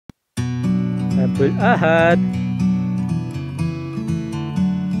Abdul Ahad,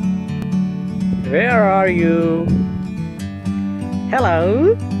 where are you?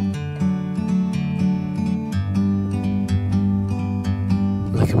 Hello?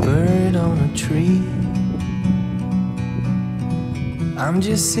 Like a bird on a tree, I'm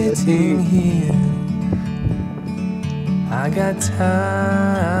just sitting here. I got time,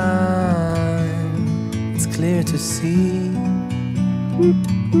 it's clear to see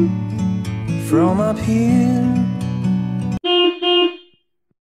from up here.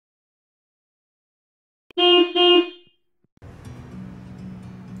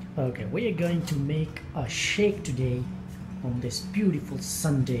 Okay, we are going to make a shake today on this beautiful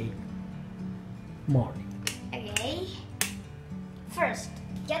Sunday morning. Okay. First,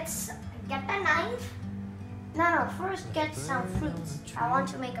 get a knife. No, first get some fruits. I want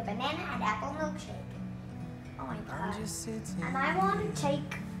to make a banana and apple milkshake. Oh my god. And I want to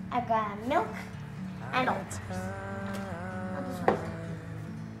take milk and oats.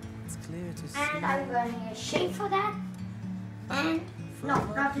 And I'm going to shake for that. And no,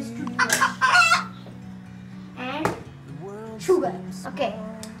 not this toothbrush. And sugar. Okay.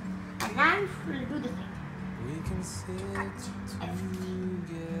 And now we'll do the thing. Cut everything.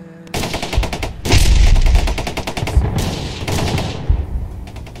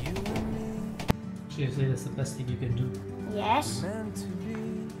 Seriously, that's the best thing you can do. Yes. Let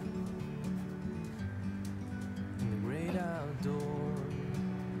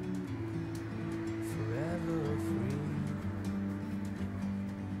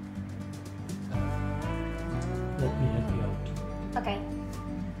me help you out. Okay.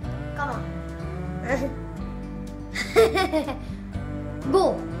 Come on.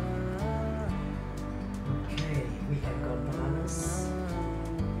 Go. Okay, we have got bananas.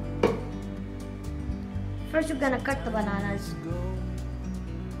 First, we're gonna cut the bananas.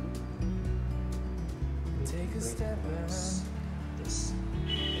 Take a step back This.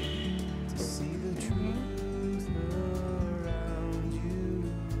 to see the truth around you.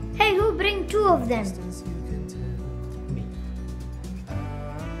 Hey, who bring two of them? Distance you can tell. Me.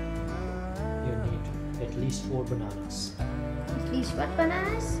 You need at least 4 bananas. At least what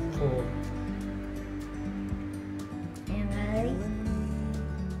bananas? 4. And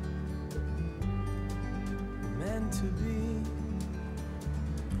Meant to be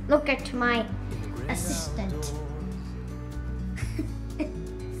look at my assistant.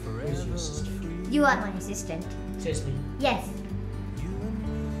 Where's your sister? You are my assistant. Seriously? Yes.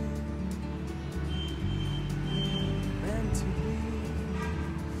 meant to be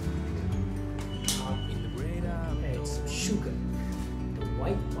Add some sugar. The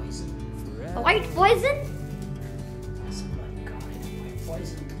white poison. The white poison? That's my god, white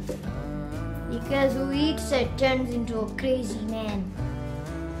poison. Because who eats it turns into a crazy man.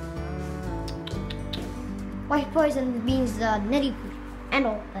 White poison means the nitty and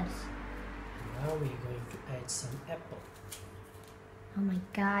all this. Now we're going to add some apple. Oh my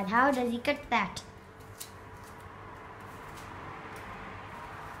god, how does he cut that?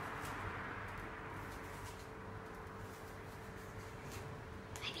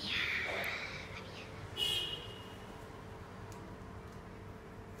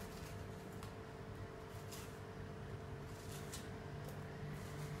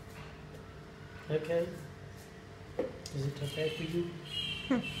 Okay. Is it okay for you?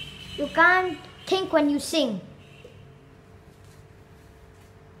 You can't think when you sing.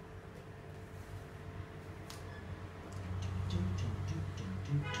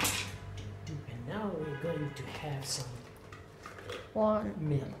 And now we're going to have some One.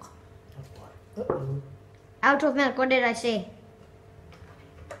 milk. Uh-oh. Out of milk, what did I say?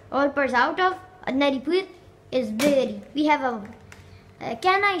 All parts out of a nutty put is very. We have a.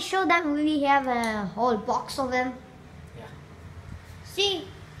 Can I show them? We have a whole box of them. Yeah. See?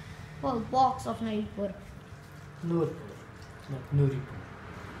 Whole box of nutty put. Nurpur. Not Nuripur.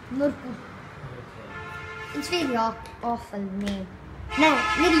 Nurpur. Okay. It's very awful name. No,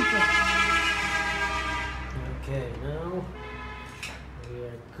 nutty put. Okay, now we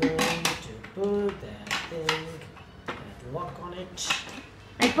are going to put that thing, that lock on it.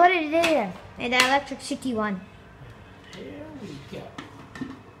 I put it there, in the electricity one. Here we go.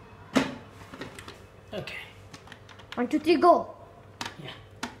 Okay. 1, 2, 3, go. Yeah.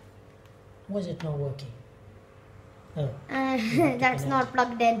 Was it not working? Oh. That's not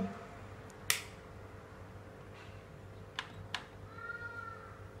plugged in.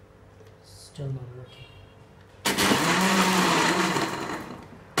 Still not working.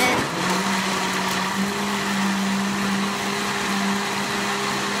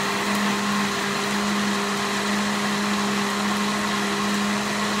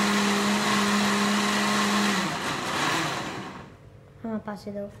 pass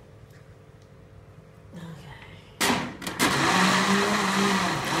it over.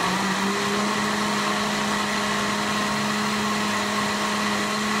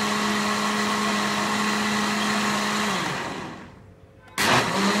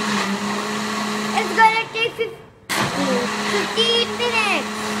 It's gonna take 15 minutes.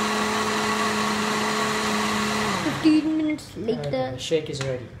 15 minutes later. Okay, the shake is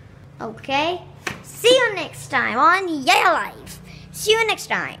ready. Okay. See you next time on Yahya Live. See you next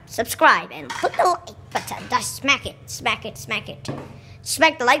time. Subscribe and put the like button. Just smack it, smack it, smack it.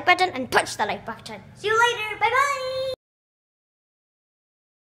 Smack the like button and punch the like button. See you later. Bye bye.